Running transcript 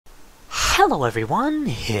Hello everyone,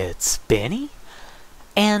 it's Benny,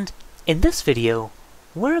 and in this video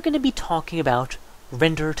we're going to be talking about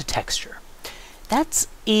render to texture. That's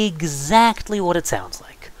exactly what it sounds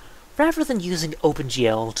like. Rather than using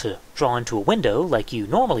OpenGL to draw into a window like you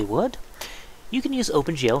normally would, you can use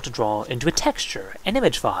OpenGL to draw into a texture, an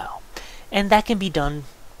image file, and that can be done,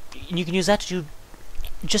 you can use that to do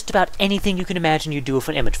just about anything you can imagine you'd do with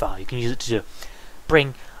an image file. You can use it to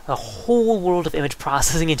bring a whole world of image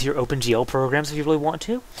processing into your OpenGL programs if you really want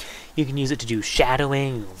to. You can use it to do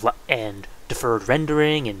shadowing and deferred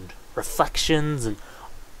rendering and reflections and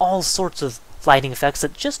all sorts of lighting effects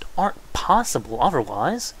that just aren't possible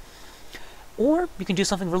otherwise. Or you can do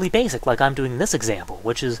something really basic like I'm doing in this example,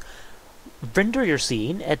 which is render your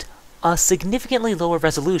scene at a significantly lower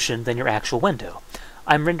resolution than your actual window.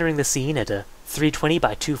 I'm rendering the scene at a 320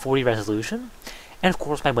 by 240 resolution, and of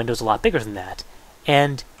course my window's a lot bigger than that.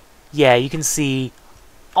 And yeah, you can see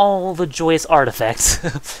all the joyous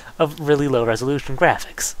artifacts of really low resolution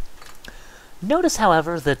graphics. Notice,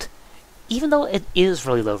 however, that even though it is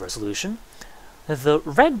really low resolution, the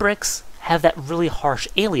red bricks have that really harsh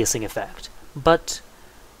aliasing effect, but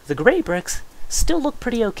the gray bricks still look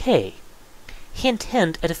pretty okay. Hint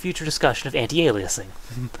hint at a future discussion of anti-aliasing.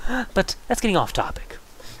 But that's getting off topic.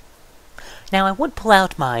 Now I would pull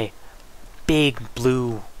out my big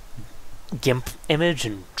blue GIMP image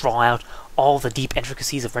and draw out all the deep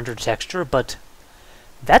intricacies of render to texture, but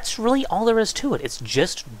that's really all there is to it. It's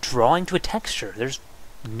just drawing to a texture. There's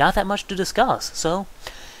not that much to discuss. So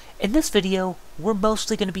in this video, we're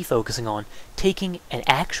mostly going to be focusing on taking an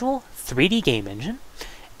actual 3D game engine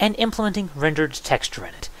and implementing rendered texture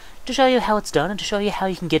in it, to show you how it's done and to show you how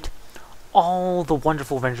you can get all the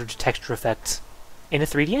wonderful rendered texture effects in a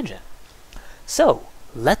 3D engine. So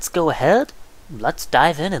let's go ahead, let's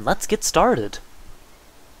dive in and let's get started.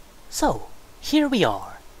 So here we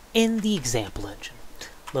are in the example engine.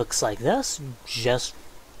 Looks like this, just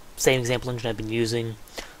same example engine I've been using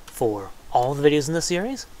for all the videos in this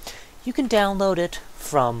series. You can download it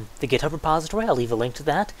from the GitHub repository, I'll leave a link to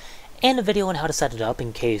that, and a video on how to set it up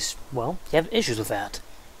in case, well, you have issues with that.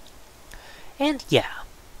 And yeah,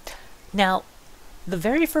 now the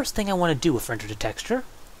very first thing I want to do with render to texture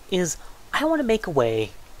is I want to make a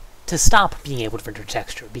way to stop being able to render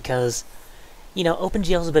texture, because, you know,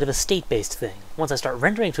 OpenGL is a bit of a state-based thing. Once I start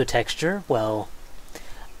rendering to a texture, well,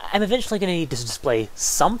 I'm eventually going to need to display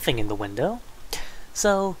something in the window.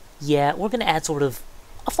 So yeah, we're going to add sort of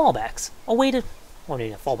a fallbacks, a way to, well,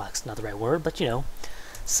 maybe fallback's not the right word, but you know,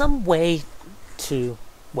 some way to,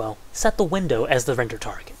 well, set the window as the render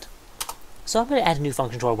target. So I'm going to add a new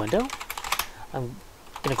function to our window. I'm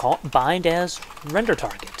going to call it bind as render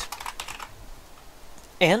target.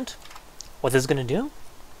 And what this is going to do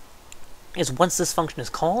is once this function is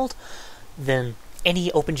called, then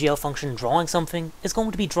any OpenGL function drawing something is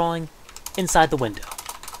going to be drawing inside the window.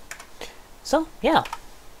 So yeah.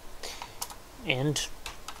 And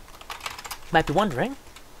you might be wondering,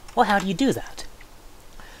 well, how do you do that?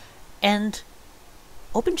 And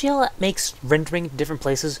OpenGL makes rendering in different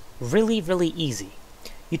places really, really easy.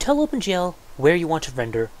 You tell OpenGL where you want to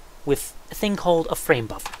render with a thing called a frame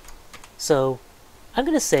buffer. So I'm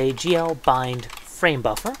going to say GL bind frame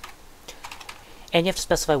buffer, and you have to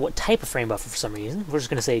specify what type of frame buffer for some reason. We're just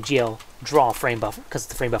going to say GL draw frame buffer, because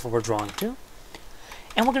it's the frame buffer we're drawing to.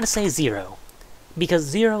 And we're going to say 0, because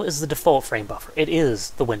 0 is the default frame buffer. It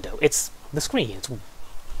is the window. It's the screen. It's,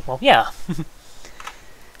 well, yeah.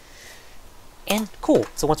 And cool.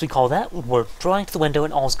 So once we call that, we're drawing to the window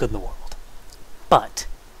and all's good in the world. But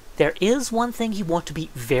there is one thing you want to be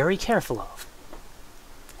very careful of.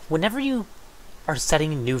 Whenever you are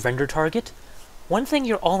setting a new render target, one thing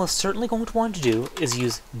you're almost certainly going to want to do is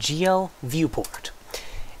use GL viewport.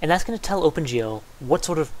 And that's going to tell OpenGL what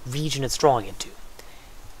sort of region it's drawing into.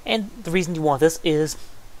 And the reason you want this is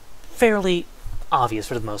fairly obvious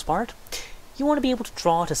for the most part. You want to be able to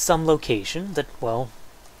draw to some location that, well,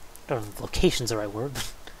 I don't know if location's the right word,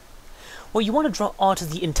 but well, you want to draw onto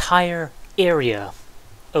the entire area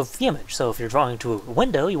of the image. So if you're drawing to a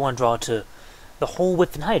window, you want to draw to the whole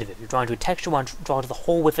width and height of it. If you're drawing to a texture, you want to draw to the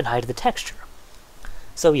whole width and height of the texture.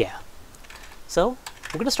 So yeah. So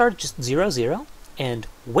we're going to start at just 0, 0, and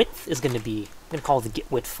width is going to be, I'm going to call the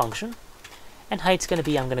getWidth function, and height's going to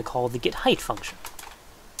be, I'm going to call the getHeight function.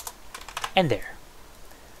 And there.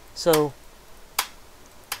 So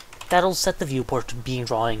that'll set the viewport to being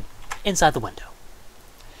drawing inside the window.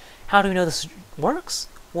 How do we know this works?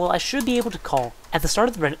 Well, I should be able to call at the start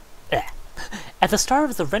of the at the start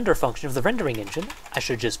of the render function of the rendering engine, I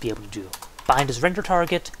should just be able to do bind as render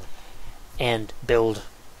target and build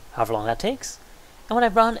however long that takes. And when I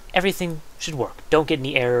run, everything should work. Don't get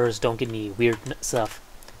any errors, don't get any weird stuff.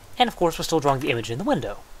 And of course, we're still drawing the image in the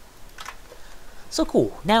window. So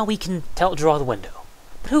cool, now we can draw the window.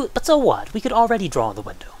 But so what? We could already draw the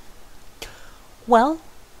window. Well,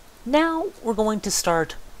 now we're going to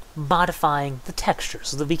start modifying the texture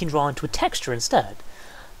so that we can draw into a texture instead.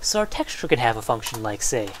 So our texture can have a function like,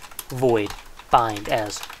 say, void bind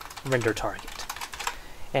as render target.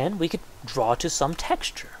 And we could draw to some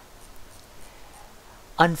texture.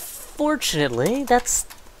 Unfortunately, that's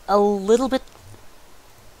a little bit...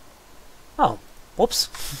 Oh, whoops.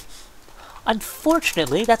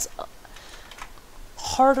 Unfortunately, that's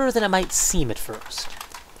harder than it might seem at first.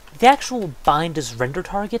 The actual bind as render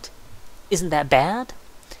target isn't that bad.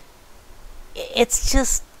 It's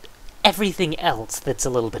just everything else that's a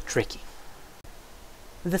little bit tricky.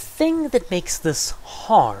 The thing that makes this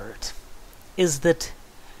hard is that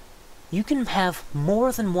you can have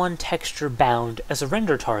more than one texture bound as a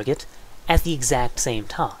render target at the exact same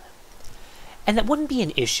time. And that wouldn't be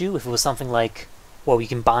an issue if it was something like, well, you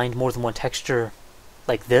can bind more than one texture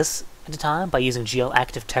like this at a time by using GL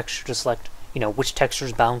active texture to select, which texture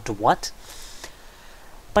is bound to what.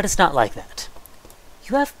 But it's not like that.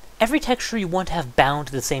 You have every texture you want to have bound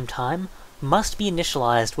at the same time must be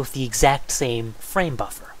initialized with the exact same frame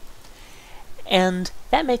buffer. And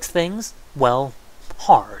that makes things, well,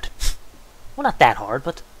 hard. Well, not that hard,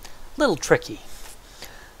 but a little tricky.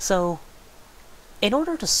 So, in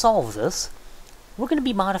order to solve this, we're going to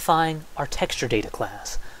be modifying our texture data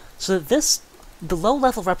class so that the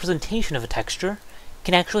low-level representation of a texture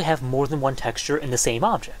can actually have more than one texture in the same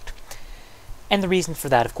object. And the reason for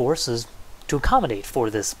that, of course, is to accommodate for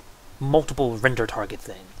this multiple render target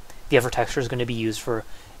thing. The other texture is going to be used for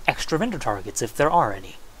extra render targets if there are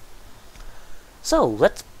any. So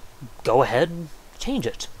let's go ahead and change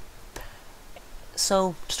it.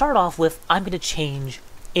 So to start off with, I'm going to change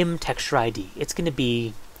imTextureID. It's going to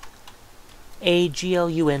be a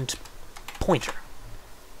GLUint pointer.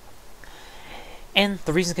 And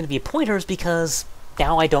the reason it's going to be a pointer is because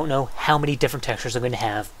now I don't know how many different textures I'm going to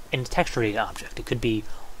have in the texture data object. It could be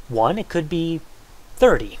 1, it could be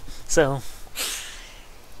 30. So,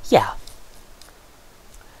 yeah.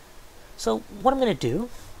 So what I'm going to do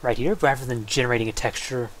right here, rather than generating a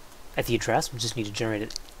texture at the address, we just need to generate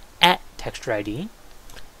it at TextureID.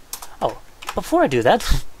 Oh, before I do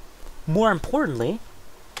that, more importantly,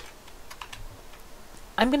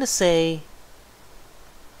 I'm going to say...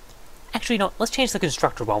 Actually, no, let's change the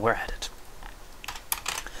constructor while we're at it.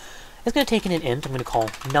 It's going to take in an int I'm going to call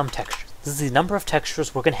numTexture. This is the number of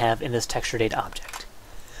textures we're going to have in this texture data object.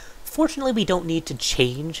 Fortunately, we don't need to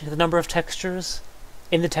change the number of textures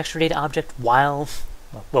in the texture data object while,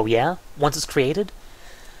 well, yeah, once it's created.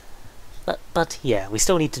 But yeah, we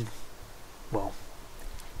still need to, well,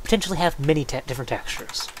 potentially have many different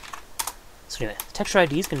textures. So anyway, texture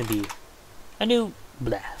ID is going to be a new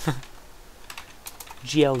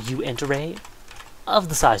GLUint array of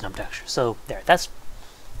the size numTexture. So there, that's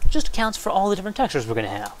just accounts for all the different textures we're going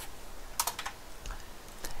to have.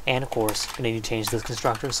 And of course, we're going to need to change this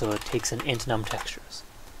constructor so it takes in int numTextures.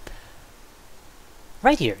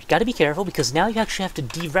 Right here, you got to be careful because now you actually have to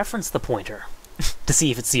dereference the pointer to see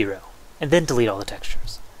if it's 0, and then delete all the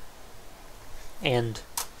textures. And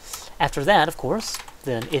after that, of course,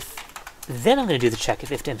 then I'm going to do the check if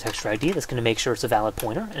imTextureID. That's going to make sure it's a valid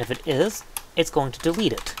pointer, and if it is, it's going to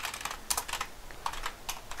delete it.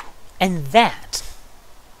 And that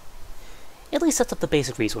at least sets up the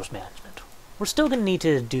basic resource management. We're still going to need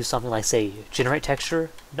to do something like, say, generate textures,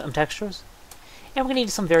 and we're going to need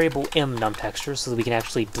some variable numTextures so that we can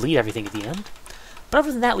actually delete everything at the end. But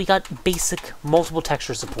other than that, we got basic multiple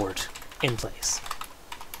texture support in place.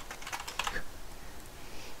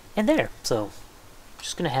 And there, so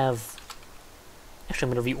just going to have...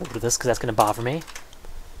 Actually, I'm going to reorder this because that's going to bother me.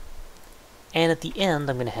 And at the end,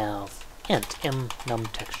 I'm going to have int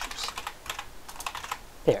numTextures.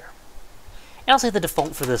 There. And I'll say the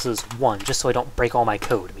default for this is 1, just so I don't break all my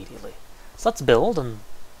code immediately. So let's build, and...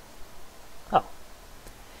 Oh.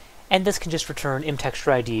 And this can just return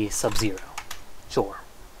imTextureID sub 0. Sure.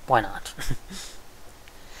 Why not?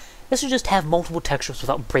 This should just have multiple textures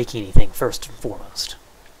without breaking anything, first and foremost.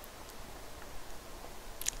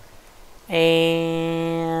 And...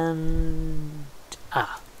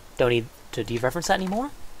 don't need to dereference that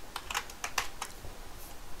anymore.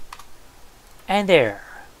 And there.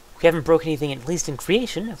 We haven't broken anything, at least in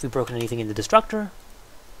creation. Have we broken anything in the destructor?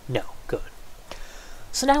 No. Good.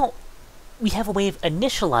 So now, we have a way of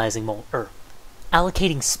initializing,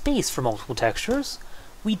 allocating space for multiple textures.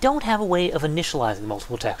 We don't have a way of initializing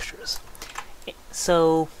multiple textures.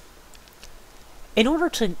 So, in order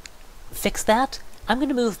to fix that, I'm going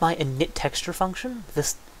to move my init texture function,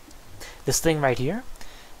 this thing right here.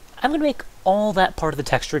 I'm going to make all that part of the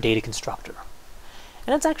texture data constructor.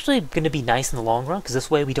 And that's actually going to be nice in the long run, because this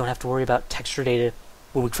way we don't have to worry about texture data.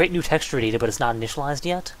 Well, we create new texture data, but it's not initialized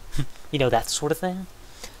yet. You know, that sort of thing.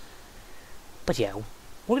 But yeah,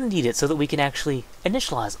 we're going to need it so that we can actually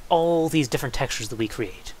initialize all these different textures that we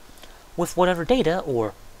create, with whatever data,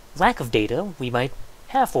 or lack of data, we might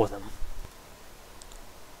have for them.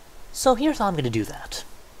 So here's how I'm going to do that.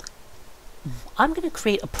 I'm going to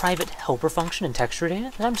create a private helper function in texture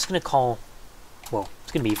data that I'm just going to call, well,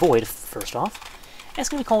 it's going to be void first off, and it's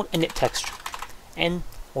going to be called init texture,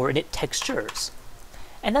 or init textures.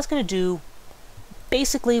 And that's going to do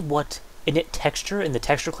basically what init texture in the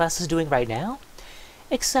texture class is doing right now,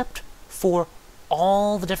 except for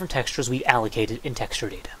all the different textures we've allocated in texture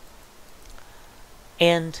data.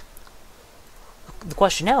 And the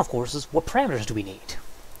question now, of course, is what parameters do we need?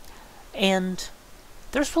 And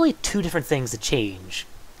there's really two different things that change,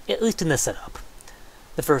 at least in this setup.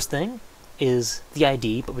 The first thing is the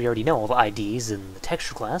ID, but we already know all the IDs in the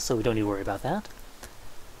texture class, so we don't need to worry about that.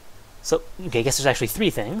 So, okay, I guess there's actually three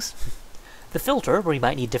things. The filter, where you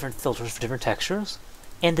might need different filters for different textures,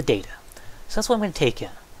 and the data. So that's what I'm going to take in.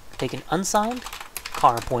 Take an unsigned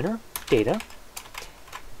car pointer data,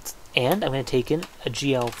 and I'm going to take in a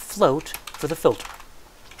GL float for the filter.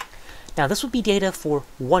 Now this would be data for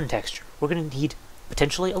one texture. We're going to need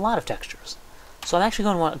potentially a lot of textures. So I'm actually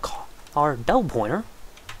going to want a car double pointer,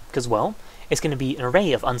 because, well, it's going to be an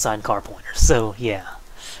array of unsigned car pointers, so yeah.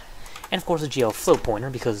 And of course a GL float pointer,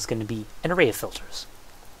 because it's going to be an array of filters.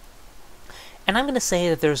 And I'm going to say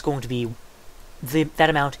that there's going to be that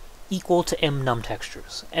amount equal to m num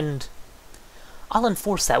textures, and I'll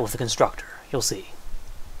enforce that with the constructor, you'll see.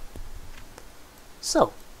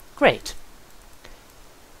 So, great.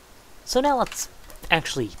 So now let's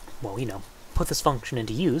actually, well, you know, put this function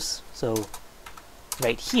into use. So,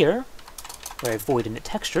 right here, where I void init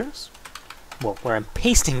textures, well, where I'm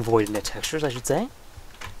pasting void init textures, I should say,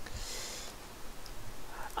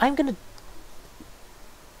 I'm gonna,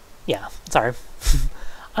 yeah, sorry,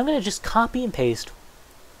 I'm gonna just copy and paste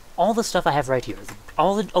all the stuff I have right here,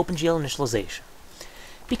 all the OpenGL initialization,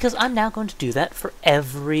 because I'm now going to do that for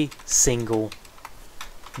every single,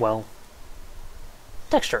 well,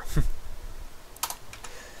 texture.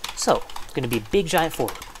 So, it's going to be a big giant for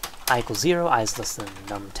loop. I equals 0, I is less than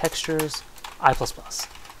num textures, I++.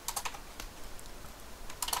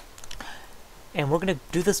 And we're going to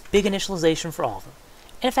do this big initialization for all of them.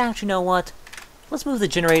 And in fact, you know what? Let's move the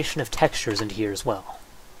generation of textures into here as well.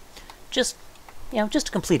 Just, you know, just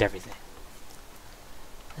to complete everything.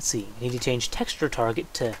 Let's see, we need to change texture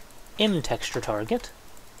target to mTexture target.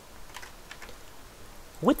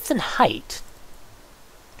 Width and height.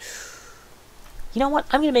 You know what?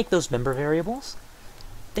 I'm going to make those member variables.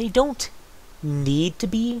 They don't need to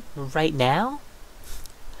be right now,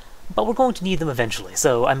 but we're going to need them eventually,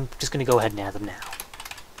 so I'm just going to go ahead and add them now.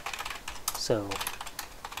 So,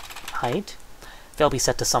 height, they'll be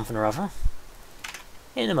set to something or other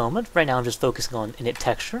in a moment. Right now I'm just focusing on init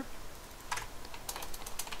texture.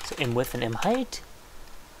 So mWidth and mHeight.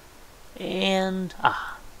 And,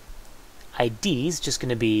 ID's just going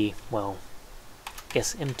to be, well, I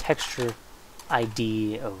guess mTexture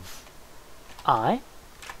ID of I.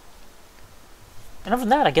 And other than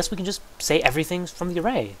that, I guess we can just say everything's from the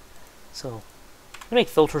array. So, I'm going to make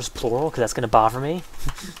filters plural, because that's going to bother me.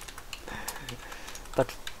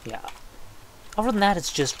 But, yeah. Other than that,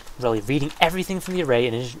 it's just really reading everything from the array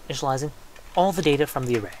and initializing all the data from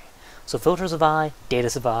the array. So filters of I, data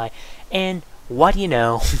of I, and what do you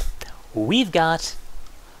know? We've got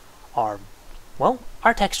our, well,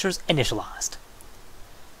 our textures initialized.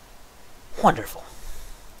 Wonderful.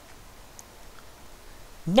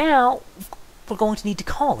 Now, we're going to need to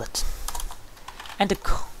call it. And to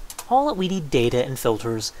call it, we need data and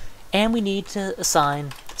filters, and we need to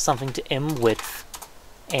assign something to mWidth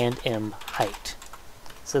and mHeight.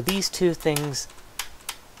 So these two things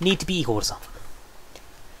need to be equal to something.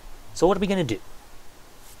 So what are we going to do?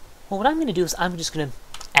 Well, what I'm going to do is I'm just going to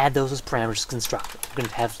add those as parameters to the constructor. We're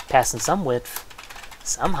going to pass in some width,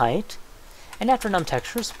 some height, and after num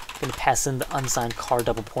textures, we're going to pass in the unsigned car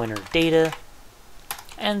double pointer data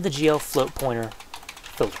and the GL float pointer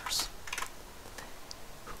filters.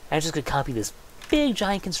 I'm just going to copy this big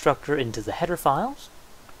giant constructor into the header files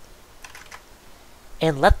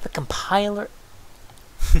and let the compiler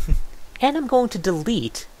and I'm going to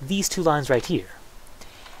delete these two lines right here.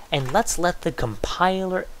 And let's let the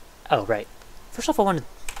compiler, oh right, first off I want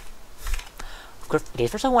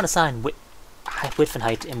to assign width and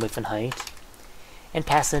height and width and height, and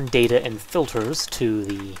pass in data and filters to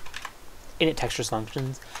the init textures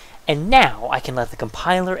functions, and now I can let the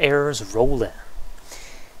compiler errors roll in.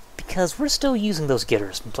 Because we're still using those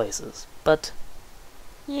getters in places, but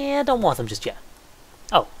yeah, don't want them just yet.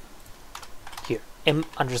 Oh, here,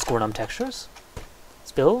 m_num textures.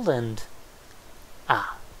 Let's build and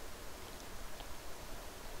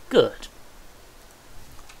good.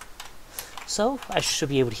 So I should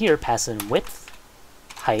be able to here pass in width,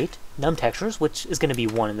 height, num textures, which is going to be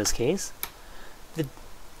 1 in this case, the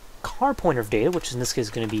car pointer of data, which in this case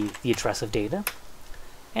is going to be the address of data,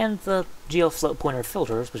 and the GL float pointer of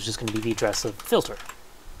filters, which is going to be the address of filter.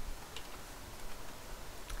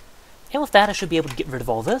 And with that, I should be able to get rid of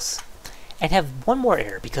all this and have one more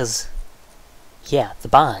error because, yeah, the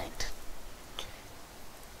bind.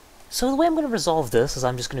 So the way I'm going to resolve this is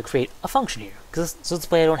I'm just going to create a function here, so this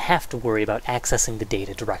way I don't have to worry about accessing the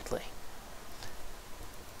data directly.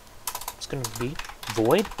 It's going to be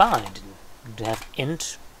void bind, and have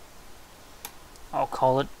int, I'll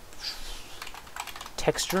call it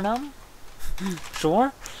texture num?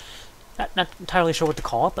 Sure? Not entirely sure what to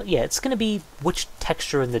call it, but yeah, it's going to be which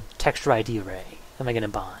texture in the texture ID array am I going to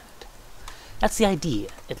bind. That's the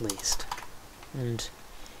idea, at least. And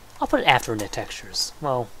I'll put it after init textures.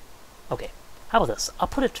 Well, okay, how about this? I'll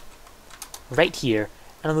put it right here,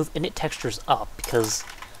 and I'll move init textures up, because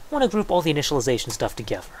I want to group all the initialization stuff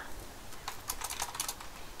together.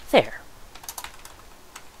 There.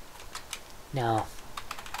 Now,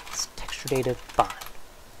 it's texture data bind.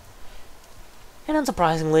 And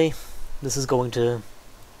unsurprisingly, this is going to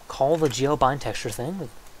call the GL bind texture thing,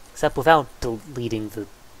 except without deleting the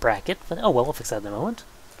bracket. But oh well, we'll fix that in a moment.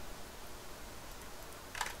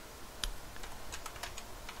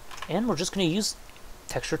 And we're just going to use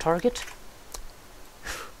texture target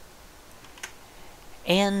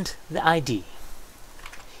and the ID.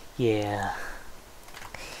 Yeah.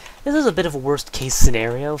 This is a bit of a worst case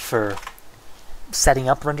scenario for setting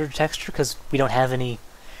up render to texture because we don't have any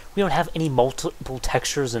multiple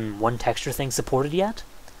textures in one texture thing supported yet.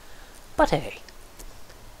 But hey,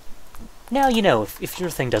 now you know if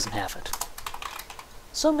your thing doesn't have it.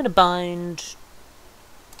 So I'm going to bind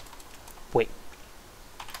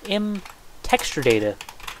texture data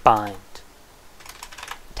bind.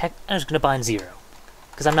 I'm just going to bind 0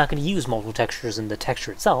 because I'm not going to use multiple textures in the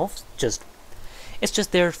texture itself. It's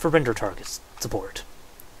just there for render targets support.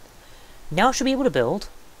 Now I should be able to build,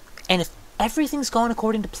 and if everything's gone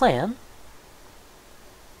according to plan,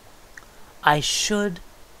 I should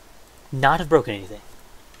not have broken anything.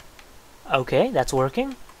 Okay, that's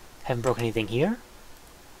working. Haven't broken anything here.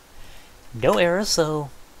 No errors, so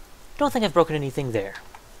don't think I've broken anything there.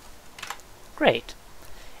 Great.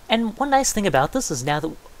 And one nice thing about this is now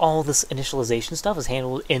that all this initialization stuff is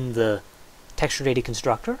handled in the texture data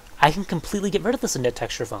constructor, I can completely get rid of this init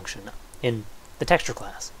texture function in the texture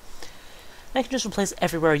class. And I can just replace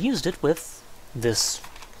everywhere I used it with this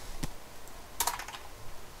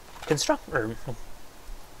constructor.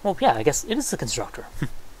 Well, yeah, I guess it is the constructor.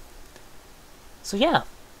 So yeah,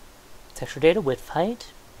 texture data, width,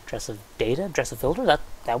 height, address of data, address of filter,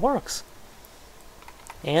 that works.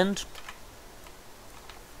 And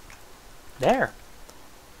there.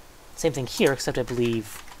 Same thing here, except I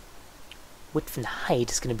believe width and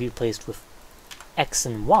height is going to be replaced with X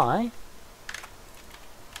and Y.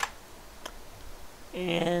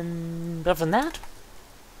 And other than that,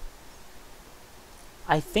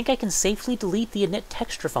 I think I can safely delete the init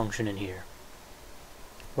texture function in here.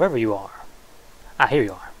 Wherever you are. Ah, here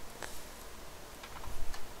you are.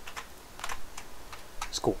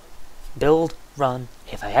 It's cool. Build, run.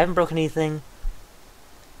 If I haven't broken anything,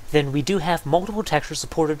 then we do have multiple textures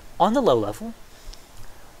supported on the low level,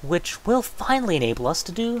 which will finally enable us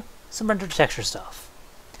to do some render to texture stuff.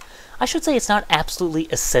 I should say it's not absolutely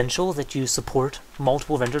essential that you support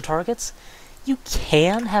multiple render targets. You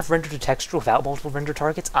can have render to texture without multiple render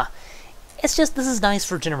targets. It's just this is nice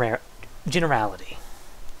for generality.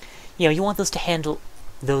 You know, you want this to handle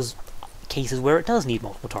those cases where it does need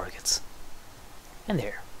multiple targets. And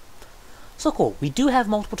there. So cool. We do have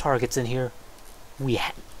multiple targets in here.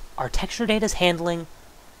 Our texture data is handling...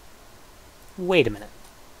 Wait a minute.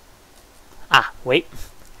 Wait.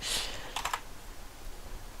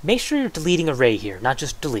 Make sure you're deleting array here, not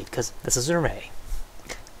just delete, because this is an array.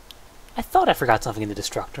 I thought I forgot something in the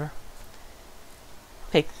destructor.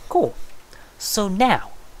 Okay, cool. So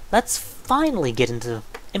now, let's finally get into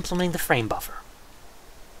implementing the frame buffer.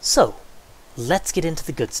 So, let's get into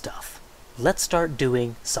the good stuff. Let's start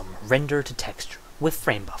doing some render to texture with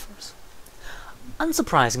frame buffers.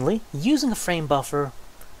 Unsurprisingly, using a frame buffer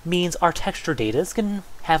means our texture data is going to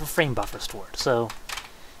have a frame buffer stored. So,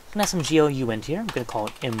 I'm going to have some GLU in here. I'm going to call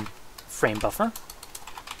it frame buffer.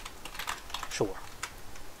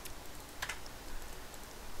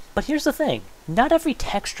 But here's the thing, not every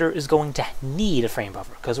texture is going to need a frame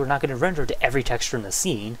buffer, because we're not going to render to every texture in the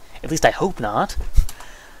scene. At least I hope not.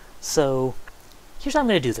 So here's how I'm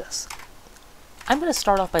going to do this. I'm going to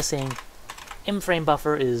start off by saying mFrame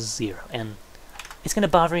buffer is 0, and it's going to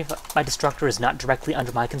bother me if my destructor is not directly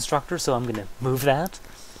under my constructor, so I'm going to move that.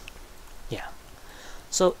 Yeah.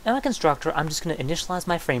 So in my constructor, I'm just going to initialize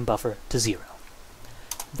my frame buffer to 0.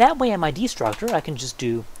 That way in my destructor, I can just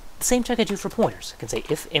do the same check I do for pointers. I can say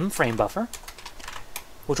if mFrame buffer,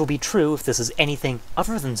 which will be true if this is anything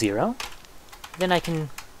other than 0, then I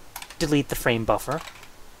can delete the frame buffer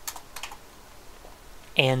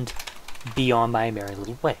and be on my merry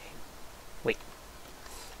little way. Wait.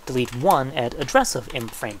 Delete 1 at address of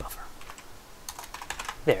mFrame buffer.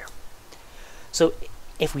 There. So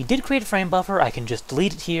if we did create a frame buffer, I can just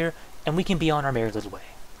delete it here, and we can be on our merry little way.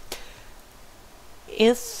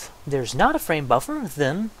 If there's not a frame buffer,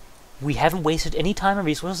 then we haven't wasted any time and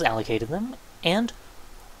resources allocated them, and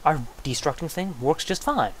our destructing thing works just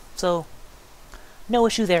fine. So no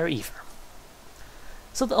issue there either.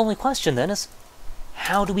 So the only question then is,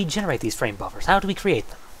 how do we generate these frame buffers? How do we create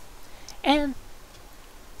them? And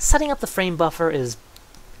setting up the frame buffer is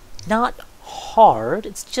not hard,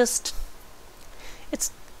 it's just it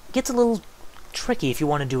gets a little tricky if you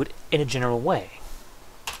want to do it in a general way.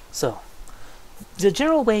 So the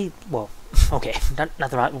general way, well, okay, not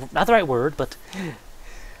the right word, but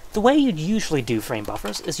the way you'd usually do frame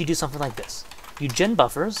buffers is you do something like this. You gen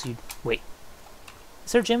buffers, wait.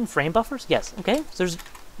 Is there gen frame buffers? Yes, okay. So there's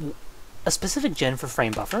a specific gen for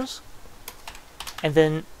frame buffers, and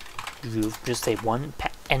then you just say one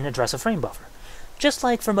and address a frame buffer. Just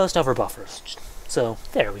like for most other buffers. So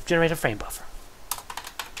there, we've generated a frame buffer.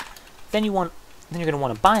 Then you're going to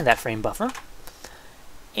want to bind that frame buffer,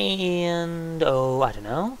 and oh, I don't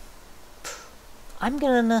know. I'm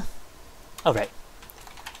gonna, oh right,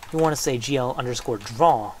 you want to say gl underscore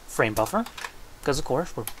draw frame buffer, because of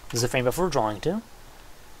course this is a frame buffer we're drawing to,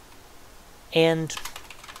 and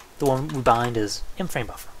the one we bind is mFrame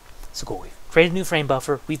buffer. So cool, we've created a new frame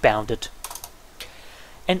buffer, we've bound it,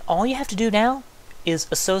 and all you have to do now is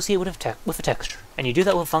associate with a texture, and you do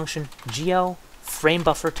that with a function gl frame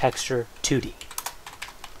buffer texture 2D.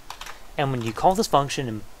 And when you call this function,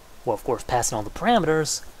 and well, of course, pass in all the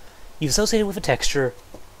parameters, you associate it with a texture,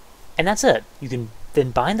 and that's it. You can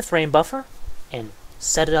then bind the frame buffer and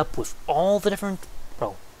set it up with all the different,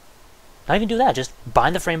 well, not even do that, just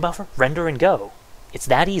bind the frame buffer, render, and go. It's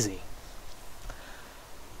that easy.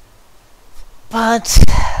 But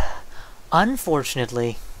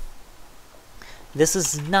unfortunately, this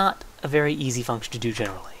is not a very easy function to do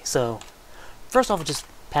generally. So first off, we'll just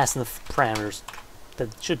pass in the parameters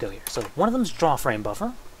that should go here. So one of them is draw frame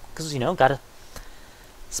buffer, because, you know, gotta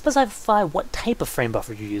specify what type of frame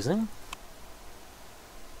buffer you're using.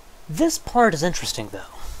 This part is interesting,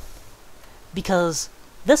 though, because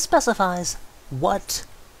this specifies what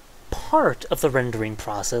part of the rendering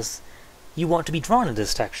process you want to be drawn in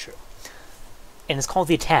this texture, and it's called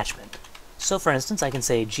the attachment. So for instance, I can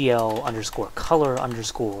say gl underscore color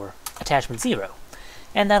underscore attachment 0,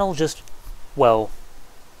 and that'll just, well,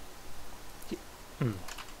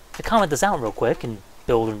 to comment this out real quick and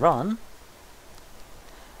build and run,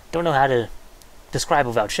 don't know how to describe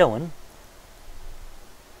without showing.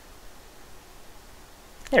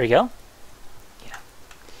 There we go. Yeah.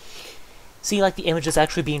 See, like the image is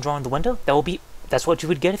actually being drawn in the window? That's what you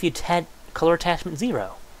would get if you had color attachment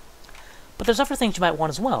 0. But there's other things you might want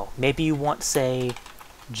as well. Maybe you want, say,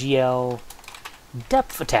 gl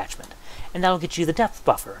depth attachment, and that'll get you the depth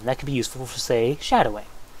buffer, and that can be useful for, say, shadowing.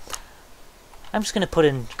 I'm just going to put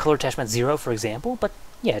in color attachment 0, for example, but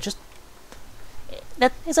yeah, just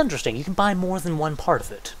that is interesting. You can bind more than one part of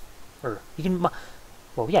it. Or you can,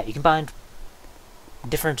 well, yeah, you can bind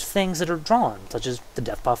different things that are drawn, such as the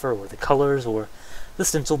depth buffer, or the colors, or the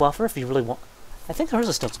stencil buffer, if you really want. I think there is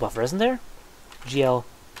a stencil buffer, isn't there? GL.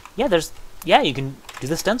 Yeah, you can do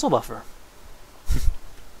the stencil buffer.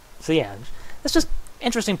 So yeah, it's just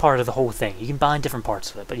interesting part of the whole thing. You can bind different parts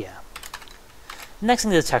of it, but yeah. Next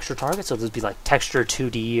thing is texture target, so this would be like texture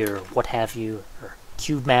 2D or what have you, or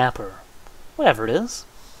cube map, or whatever it is.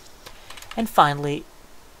 And finally,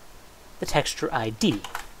 the texture ID,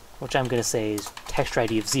 which I'm going to say is texture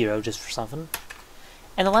ID of 0, just for something.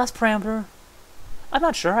 And the last parameter, I'm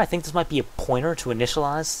not sure, I think this might be a pointer to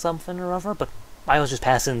initialize something or other, but I always just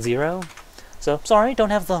pass in 0. So, sorry,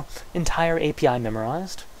 don't have the entire API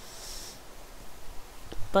memorized.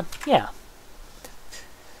 But, yeah.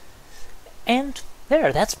 And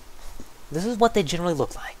there, this is what they generally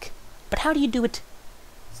look like. But how do you do it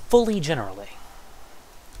fully generally?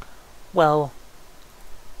 Well,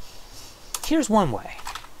 here's one way.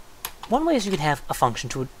 one way is you can have a function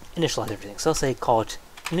to initialize everything. So I'll say call it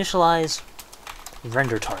initialize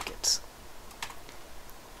render targets.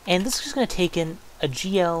 And this is just going to take in a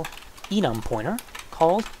GL enum pointer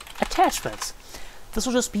called attachments. This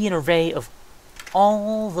will just be an array of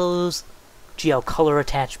all those GL color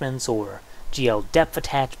attachments or GL depth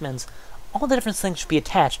attachments. All the different things should be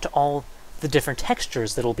attached to all the different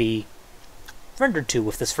textures that'll be rendered to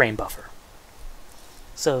with this frame buffer.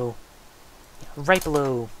 So, right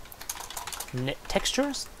below knit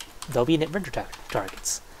textures, there'll be knit render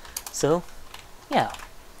targets. So, yeah.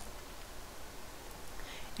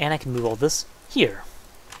 And I can move all this here.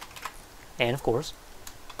 And of course,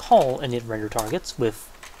 call init render targets with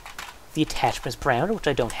the attachments parameter, which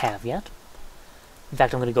I don't have yet. In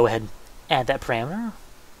fact, I'm going to go ahead and add that parameter.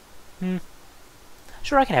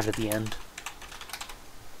 Sure, I can have it at the end.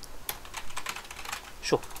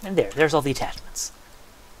 Sure, and there's all the attachments.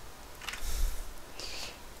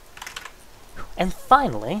 And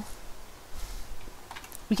finally,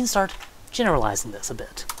 we can start generalizing this a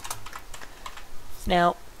bit.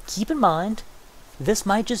 Now, keep in mind, this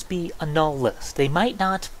might just be a null list. They might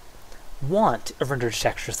not want a render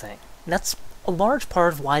texture thing. And that's a large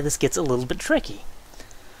part of why this gets a little bit tricky.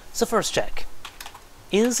 So first check.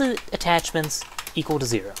 Is attachments equal to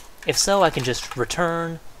 0? If so, I can just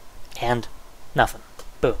return and nothing.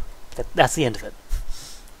 Boom. That's the end of it.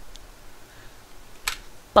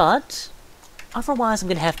 But otherwise, I'm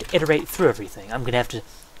going to have to iterate through everything. I'm going to have to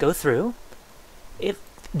go through,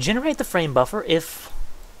 generate the frame buffer if,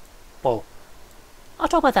 well, I'll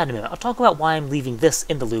talk about that in a minute. I'll talk about why I'm leaving this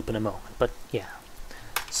in the loop in a moment, but yeah.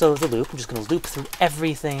 So the loop, I'm just going to loop through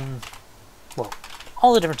everything, well,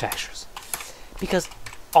 all the different textures. Because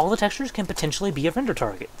all the textures can potentially be a render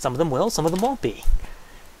target. Some of them will, some of them won't be.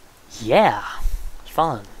 Yeah,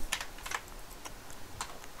 fun.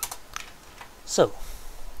 So,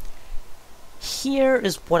 here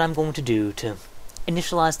is what I'm going to do to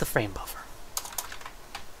initialize the frame buffer.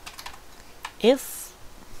 If,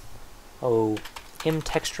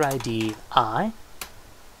 mTextureID I,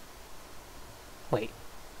 wait,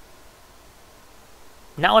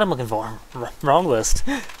 not what I'm looking for, wrong list.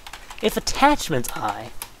 If attachment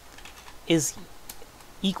I is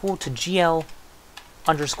equal to GL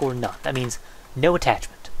underscore none, that means no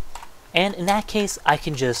attachment. And in that case, I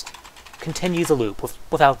can just continue the loop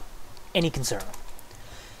without any concern.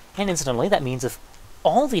 And incidentally, that means if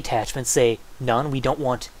all the attachments say none, we don't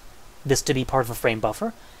want this to be part of a frame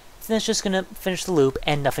buffer, then it's just going to finish the loop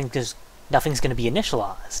and nothing's going to be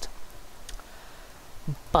initialized.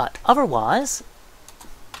 But otherwise,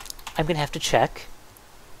 I'm going to have to check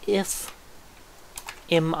if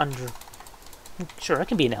sure, it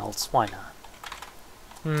can be an else, why not?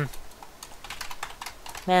 I'm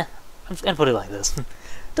just going to put it like this.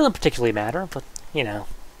 Doesn't particularly matter, but, you know.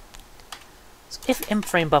 So if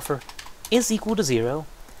mFrameBuffer is equal to 0,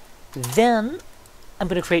 then I'm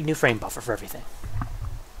going to create a new frame buffer for everything.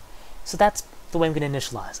 So that's the way I'm going to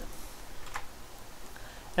initialize it.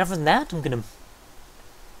 And other than that, I'm going to,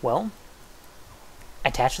 well,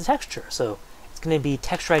 attach the texture. So it's going to be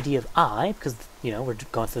texture ID of I, because, you know, we're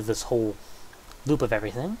going through this whole loop of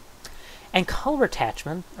everything. And color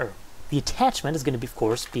attachment, or the attachment is going to be, of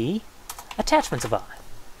course, be attachments of I.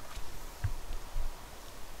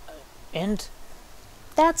 And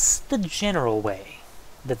that's the general way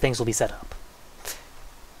that things will be set up.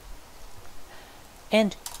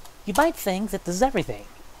 And you might think that this is everything,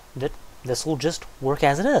 that this will just work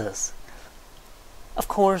as it is. Of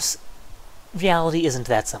course, reality isn't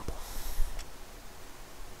that simple.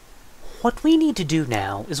 What we need to do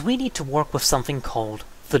now is we need to work with something called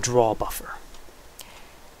the draw buffer.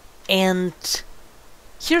 And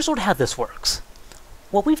here's sort of how this works.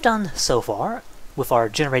 What we've done so far with our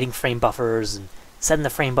generating frame buffers and setting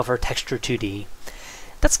the frame buffer texture 2D,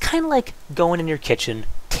 that's kind of like going in your kitchen,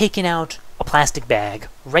 taking out a plastic bag,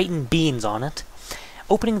 writing beans on it,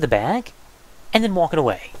 opening the bag, and then walking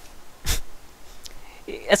away.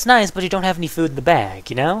 It's nice, but you don't have any food in the bag,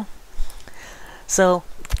 you know? So,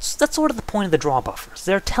 that's sort of the point of the draw buffers.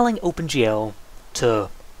 They're telling OpenGL to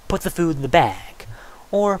put the food in the bag.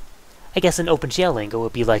 Or, I guess in OpenGL lingo, it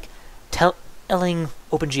would be like telling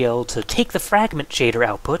OpenGL to take the fragment shader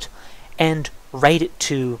output and write it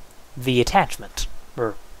to the attachment.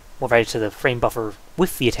 Or, well, write it to the frame buffer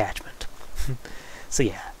with the attachment. So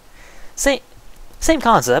yeah. Same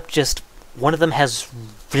concept, just one of them has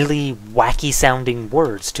really wacky sounding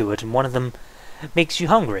words to it, and one of them makes you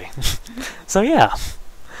hungry. So yeah.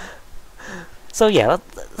 So yeah,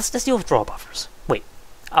 let's deal with draw buffers. Wait.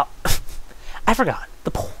 I forgot.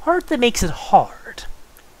 The part that makes it hard.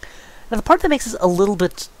 Now the part that makes it a little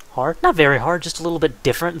bit hard. Not very hard, just a little bit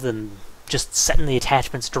different than just setting the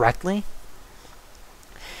attachments directly,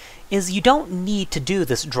 is you don't need to do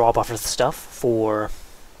this draw buffer stuff for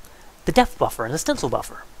the depth buffer and the stencil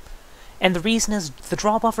buffer. And the reason is the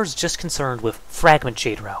draw buffer is just concerned with fragment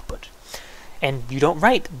shader output. And you don't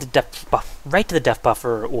write to the depth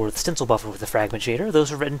buffer or the stencil buffer with the fragment shader.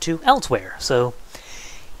 Those are written to elsewhere. So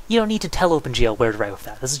you don't need to tell OpenGL where to write with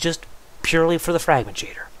that. This is just purely for the fragment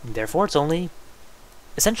shader. And therefore, it's only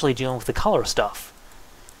essentially dealing with the color stuff.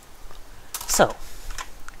 So,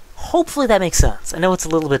 hopefully that makes sense. I know it's a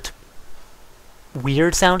little bit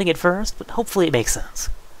weird sounding at first, but hopefully it makes sense.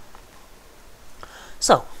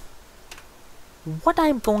 So, what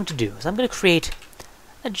I'm going to do is I'm going to create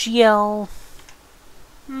a GL...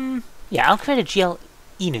 I'll create a GL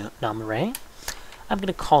enum array. I'm going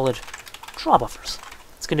to call it draw buffers.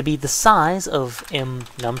 It's going to be the size of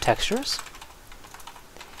enum textures.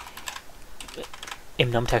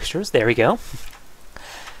 Enum textures, there we go.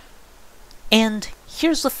 And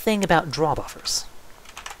here's the thing about draw buffers.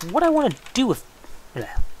 What I want to do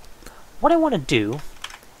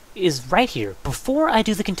is right here, before I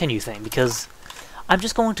do the continue thing, because I'm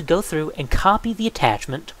just going to go through and copy the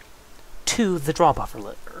attachment to the draw buffer,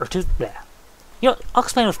 I'll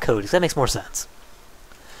explain with code, because that makes more sense.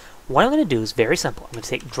 What I'm going to do is very simple. I'm going to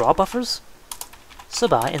take draw buffers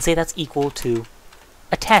sub I and say that's equal to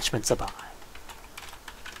attachment sub I.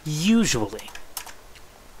 Usually,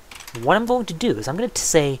 what I'm going to do is I'm going to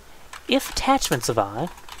say if attachment sub I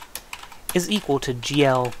is equal to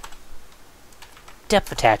GL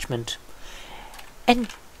depth attachment, and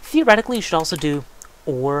theoretically you should also do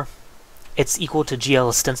or it's equal to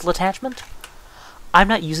GL stencil attachment. I'm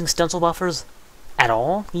not using stencil buffers at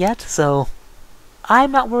all yet, so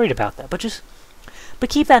I'm not worried about that. But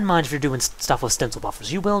keep that in mind if you're doing stuff with stencil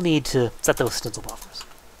buffers. You will need to set those stencil buffers.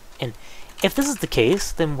 And if this is the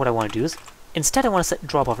case, then what I want to do is instead I want to set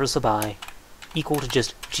draw buffers sub I equal to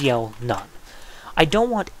just GL none. I don't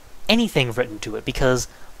want anything written to it because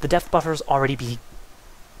the depth buffers already be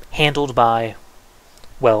handled by,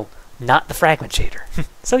 well, not the fragment shader.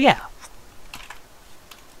 So yeah.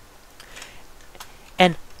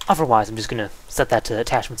 And otherwise, I'm just going to set that to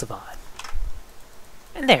attachment sub I.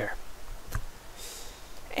 And there.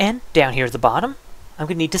 And down here at the bottom, I'm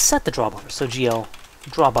going to need to set the draw buffers. So GL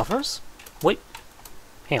draw buffers. Wait.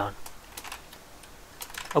 Hang on.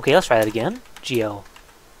 Okay, let's try that again. GL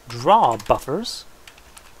draw buffers.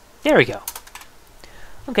 There we go.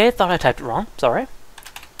 Okay, I thought I typed it wrong. Sorry.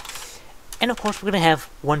 And of course, we're going to have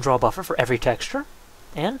one draw buffer for every texture.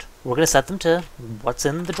 And we're going to set them to what's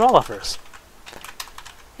in the draw buffers.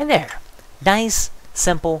 And there. Nice,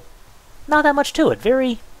 simple, not that much to it.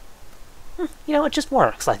 Very, it just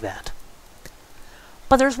works like that.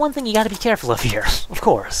 But there's one thing you got to be careful of here, of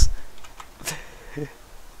course.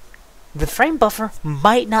 The frame buffer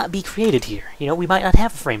might not be created here. We might not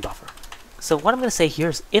have a frame buffer. So what I'm going to say here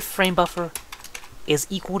is if frame buffer is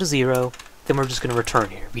equal to 0, then we're just going to return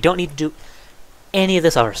here. We don't need to do any of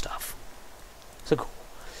this other stuff. So cool.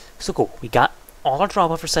 So cool. We got all our draw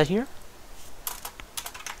buffers set here.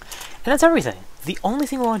 And that's everything. The only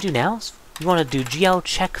thing we want to do now is we want to do GL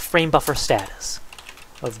check frame buffer status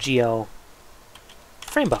of GL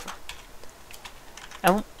frame buffer.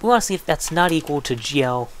 And we want to see if that's not equal to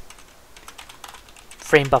GL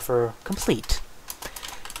frame buffer complete.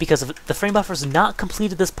 Because if the frame buffer is not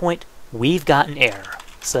complete at this point, we've got an error.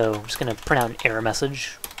 So I'm just going to print out an error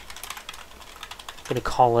message. I'm going to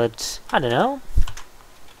call it, I don't know,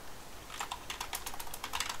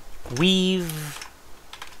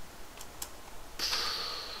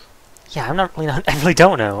 yeah, I really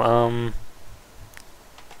don't know.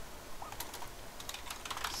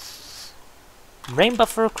 Frame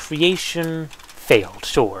buffer creation failed,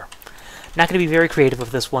 sure. Not going to be very creative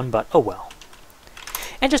with this one, but oh well.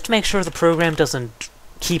 And just to make sure the program doesn't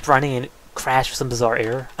keep running and crash with some bizarre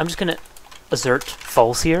error, I'm just going to assert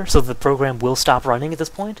false here, so the program will stop running at this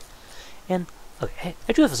point. And, okay,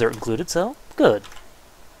 I do have assert included, so good.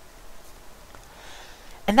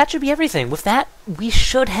 And that should be everything. With that, we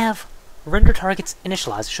should have render targets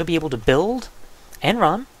initialized. We should be able to build and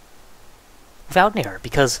run without an error,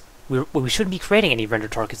 because we shouldn't be creating any render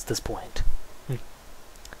targets at this point.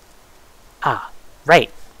 Ah,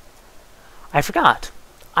 right. I forgot.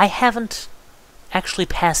 I haven't actually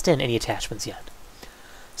passed in any attachments yet.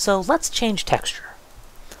 So let's change texture.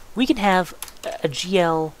 We can have a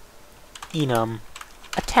GL enum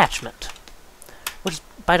attachment, which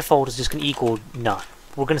by default is just going to equal none.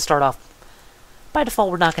 We're going to start off, by default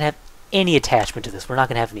we're not going to have any attachment to this. We're not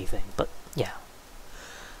going to have anything, but yeah.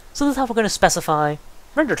 So this is how we're going to specify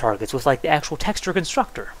render targets with like the actual texture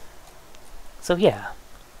constructor. So yeah.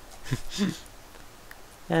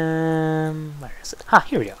 Where is it? Ah,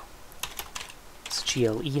 here we go. It's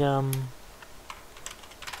GL enum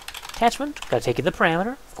attachment. Gotta take in the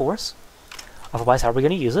parameter, of course. Otherwise, how are we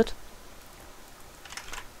going to use it?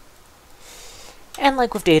 And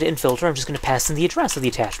like with data in filter, I'm just going to pass in the address of the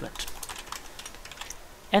attachment.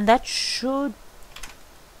 And that should...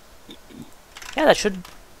 yeah, that should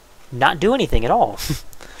not do anything at all.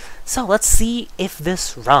 So let's see if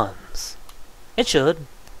this runs. It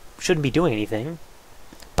shouldn't be doing anything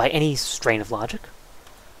by any strain of logic.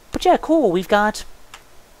 But yeah, cool, we've got...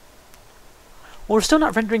 well, we're still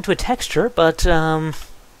not rendering to a texture, but,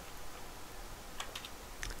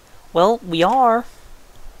 well, we are.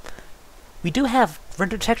 We do have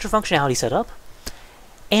render texture functionality set up,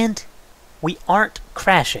 and we aren't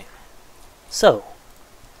crashing. So,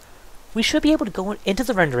 we should be able to go into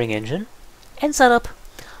the rendering engine and set up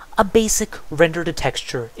a basic render to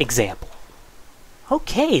texture example.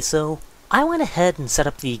 Okay, so I went ahead and set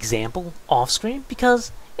up the example off-screen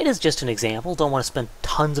because it is just an example. Don't want to spend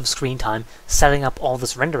tons of screen time setting up all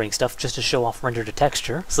this rendering stuff just to show off render to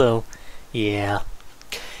texture, so yeah.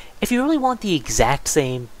 If you really want the exact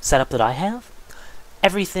same setup that I have,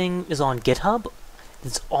 everything is on GitHub.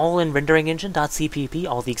 It's all in renderingengine.cpp,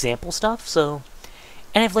 all the example stuff, so...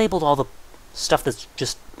 and I've labeled all the stuff that's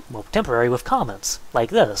just, well, temporary with comments,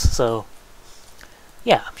 like this, so...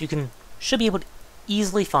 yeah, you should be able to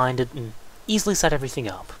easily find it and easily set everything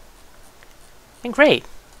up. And great.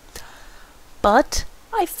 But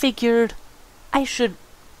I figured I should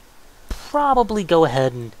probably go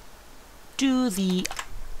ahead and do the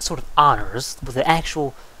sort of honors with the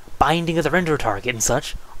actual binding of the render target and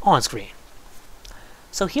such on screen.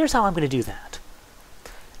 So here's how I'm going to do that.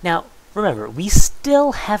 Now, remember, we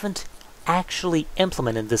still haven't actually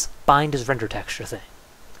implemented this bind as render texture thing.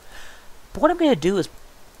 But what I'm going to do is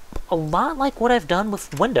a lot like what I've done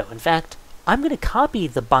with Window. In fact, I'm going to copy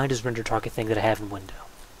the bind as render target thing that I have in Window.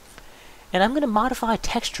 And I'm going to modify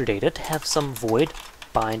texture data to have some void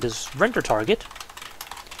bind as render target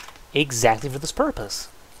exactly for this purpose.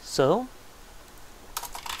 So,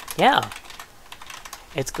 yeah,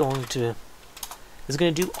 it's going to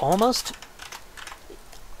do almost,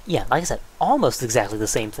 yeah, like I said, almost exactly the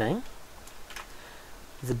same thing.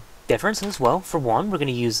 The difference is, well, for one, we're going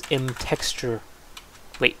to use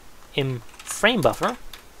frame buffer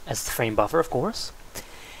as the frame buffer, of course.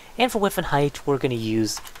 And for width and height, we're going to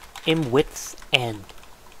use width and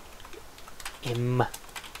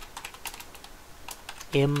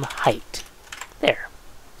height. There.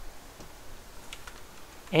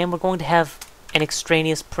 And we're going to have an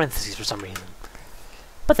extraneous parentheses for some reason.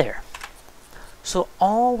 But there. So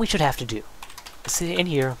all we should have to do is sit in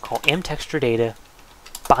here, call mTextureData,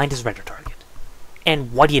 bind as render target.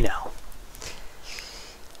 And what do you know?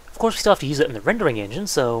 Of course, we still have to use it in the rendering engine,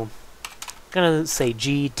 so I'm going to say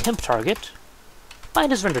gTempTarget,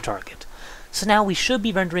 bind as render target. So now we should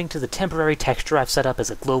be rendering to the temporary texture I've set up as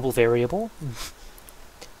a global variable.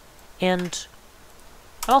 And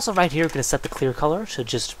also right here, we're going to set the clear color to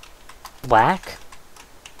just black.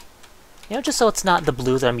 You know, just so it's not the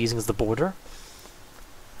blue that I'm using as the border.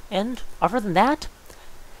 And other than that,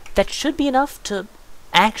 that should be enough to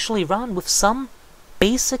actually run with some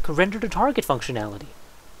basic render to target functionality.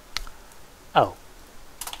 Oh.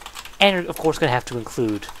 And you're, of course, going to have to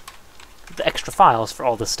include the extra files for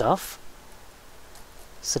all this stuff.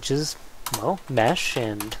 Such as, well, mesh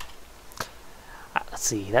and... let's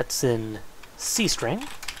see, that's in C-string.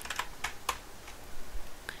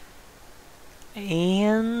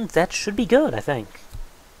 And that should be good, I think.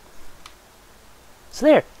 So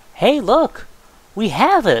there. Hey, look! We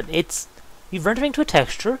have it! We've rendering to a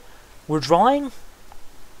texture. We're rendering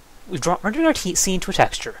our scene to a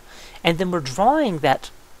texture. And then we're drawing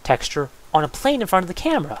that texture on a plane in front of the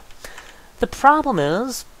camera. The problem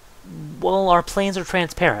is, well, our planes are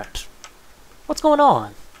transparent. What's going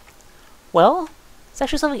on? Well, there's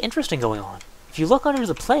actually something interesting going on. If you look under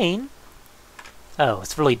the plane... oh,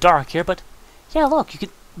 it's really dark here, but... yeah, look, you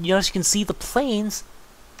notice you can see the planes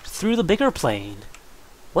through the bigger plane.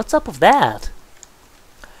 What's up with that?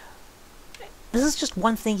 This is just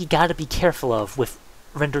one thing you gotta be careful of with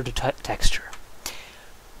render to texture.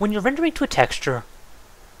 When you're rendering to a texture,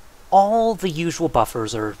 all the usual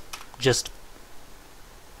buffers are just,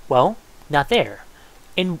 well, not there.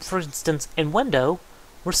 For instance, in Window,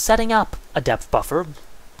 we're setting up a depth buffer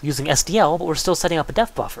using SDL, but we're still setting up a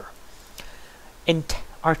depth buffer. In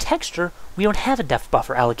our texture, we don't have a depth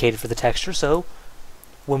buffer allocated for the texture, so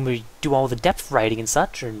when we do all the depth writing and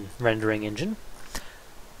such in rendering engine,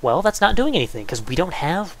 well, that's not doing anything because we don't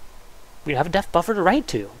have a depth buffer to write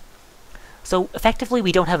to. So effectively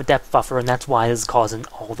we don't have a depth buffer, and that's why this is causing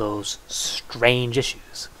all those strange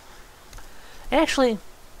issues. And actually,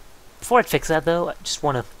 before I fix that though, I just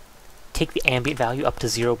want to take the ambient value up to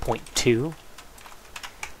 0.2,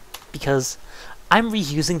 because I'm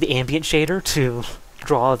reusing the ambient shader to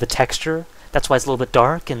draw the texture. That's why it's a little bit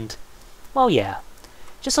dark, and, well, yeah,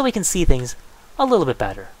 just so we can see things a little bit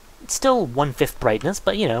better. It's still 1/5 brightness,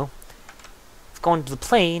 but, you know, going to the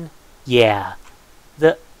plane, yeah,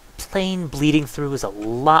 the plane bleeding through is a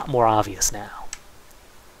lot more obvious now.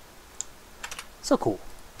 So cool.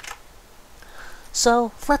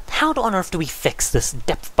 So, how on earth do we fix this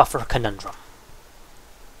depth buffer conundrum?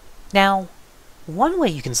 Now, one way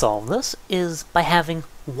you can solve this is by having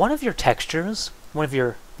one of your textures,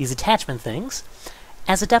 these attachment things,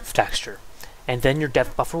 as a depth texture. And then your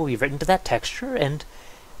depth buffer will be written to that texture, and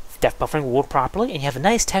depth buffering will work properly, and you have a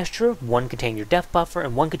nice texture, one containing your depth buffer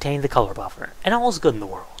and one containing the color buffer, and all's good in the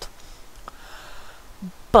world.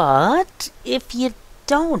 But if you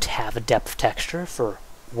don't have a depth texture for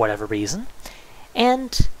whatever reason,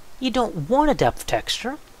 and you don't want a depth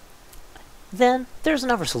texture, then there's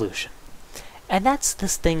another solution. And that's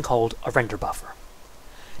this thing called a render buffer.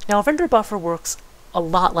 Now, a render buffer works a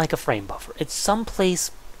lot like a frame buffer. It's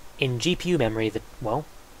someplace in GPU memory that, well,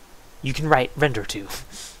 you can write render to.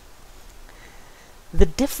 The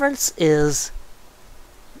difference is,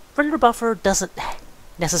 render buffer doesn't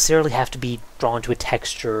necessarily have to be drawn to a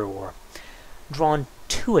texture or drawn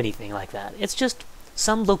to anything like that. It's just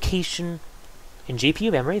some location in GPU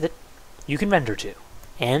memory that you can render to,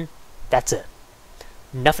 and that's it.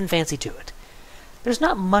 Nothing fancy to it. There's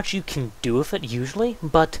not much you can do with it usually,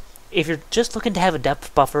 but if you're just looking to have a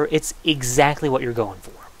depth buffer, it's exactly what you're going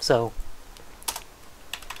for. So,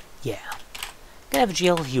 yeah. I'm gonna have a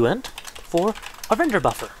GL for a render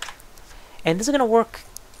buffer. And this is gonna work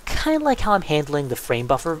kind of like how I'm handling the frame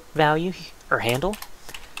buffer value, or handle.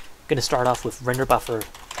 I'm gonna start off with render buffer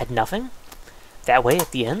at nothing. That way,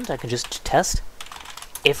 at the end, I can just test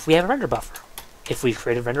if we have a render buffer. If we've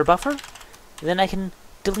created a render buffer, then I can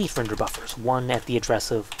delete render buffers, one at the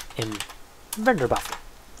address of render buffer.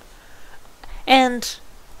 And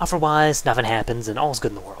otherwise, nothing happens and all's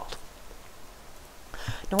good in the world.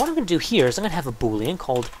 Now what I'm going to do here is I'm going to have a boolean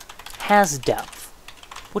called hasDepth,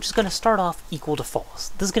 which is going to start off equal to false.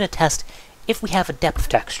 This is going to test if we have a depth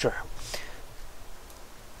texture.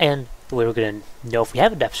 And the way we're going to know if we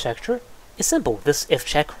have a depth texture is simple. This if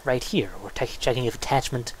check right here. We're checking if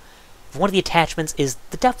one of the attachments is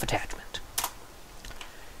the depth attachment.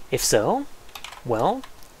 If so, well,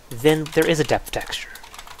 then there is a depth texture.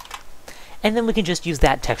 And then we can just use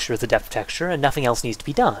that texture as a depth texture, and nothing else needs to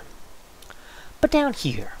be done. But down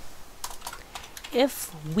here,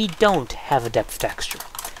 if we don't have a depth texture,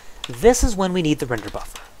 this is when we need the render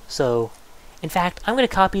buffer. So, in fact, I'm going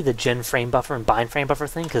to copy the gen frame buffer and bind frame buffer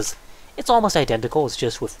thing, because it's almost identical, it's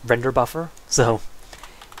just with render buffer. So,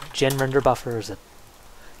 gen render buffer is a...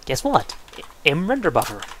 guess what? Render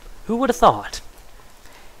buffer. Who would have thought?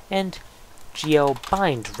 And GL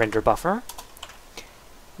bind render buffer.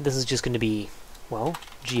 This is just going to be, well,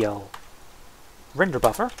 GL render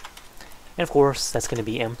buffer. And of course, that's going to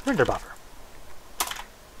be render buffer.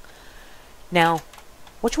 Now,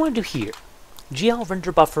 what you want to do here, GL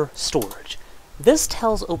render buffer storage. This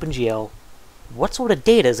tells OpenGL what sort of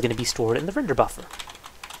data is going to be stored in the render buffer.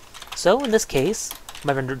 So in this case,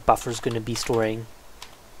 my render buffer is going to be storing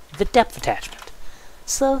the depth attachment.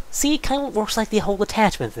 So, see, it kind of works like the whole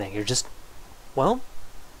attachment thing. You're just, well,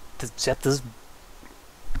 except this...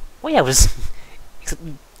 well, yeah,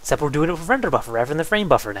 except we're doing it with render buffer rather than the frame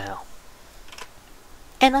buffer now.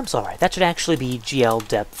 And I'm sorry, that should actually be GL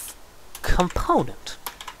depth component.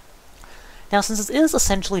 Now, since this is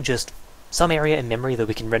essentially just some area in memory that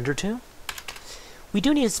we can render to, we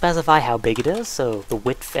do need to specify how big it is, so the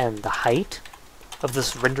width and the height of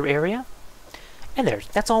this render area. And there,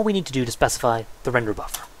 that's all we need to do to specify the render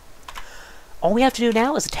buffer. All we have to do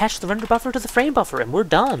now is attach the render buffer to the frame buffer, and we're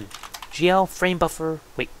done. GL frame buffer,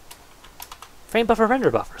 frame buffer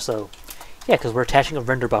render buffer. So, yeah, because we're attaching a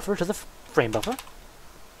render buffer to the frame buffer.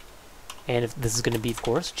 And if this is going to be, of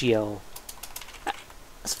course, GL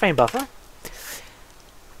frame buffer.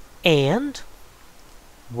 And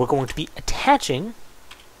we're going to be attaching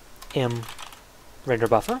render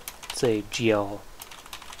buffer, say GL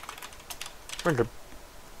render,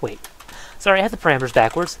 sorry, I have the parameters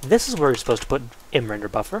backwards. This is where you're supposed to put render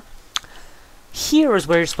buffer. Here is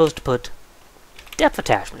where you're supposed to put depth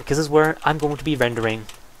attachment, because this is where I'm going to be rendering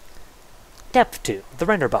depth to, the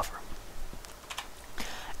render buffer.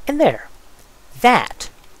 And there.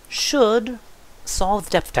 That should solve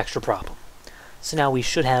the depth texture problem. So now we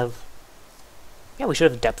should have, yeah, we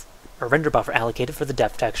should have a depth a render buffer allocated for the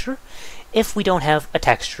depth texture if we don't have a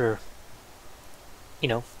texture,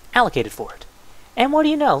 allocated for it. And what do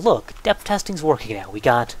you know? Look, depth testing's working now. We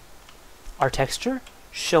got our texture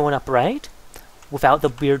showing up right, without the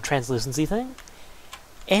weird translucency thing,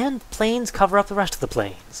 and planes cover up the rest of the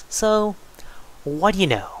planes. So, what do you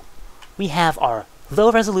know? We have our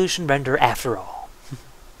low-resolution render after all.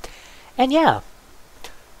 And yeah,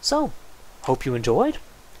 so, hope you enjoyed,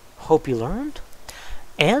 hope you learned,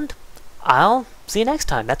 and I'll see you next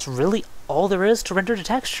time. That's really all there is to render to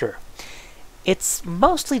texture. It's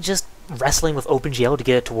mostly just wrestling with OpenGL to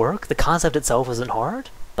get it to work. The concept itself isn't hard,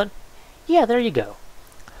 but yeah, there you go.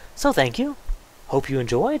 So thank you, hope you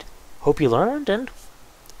enjoyed, hope you learned, and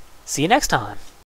see you next time.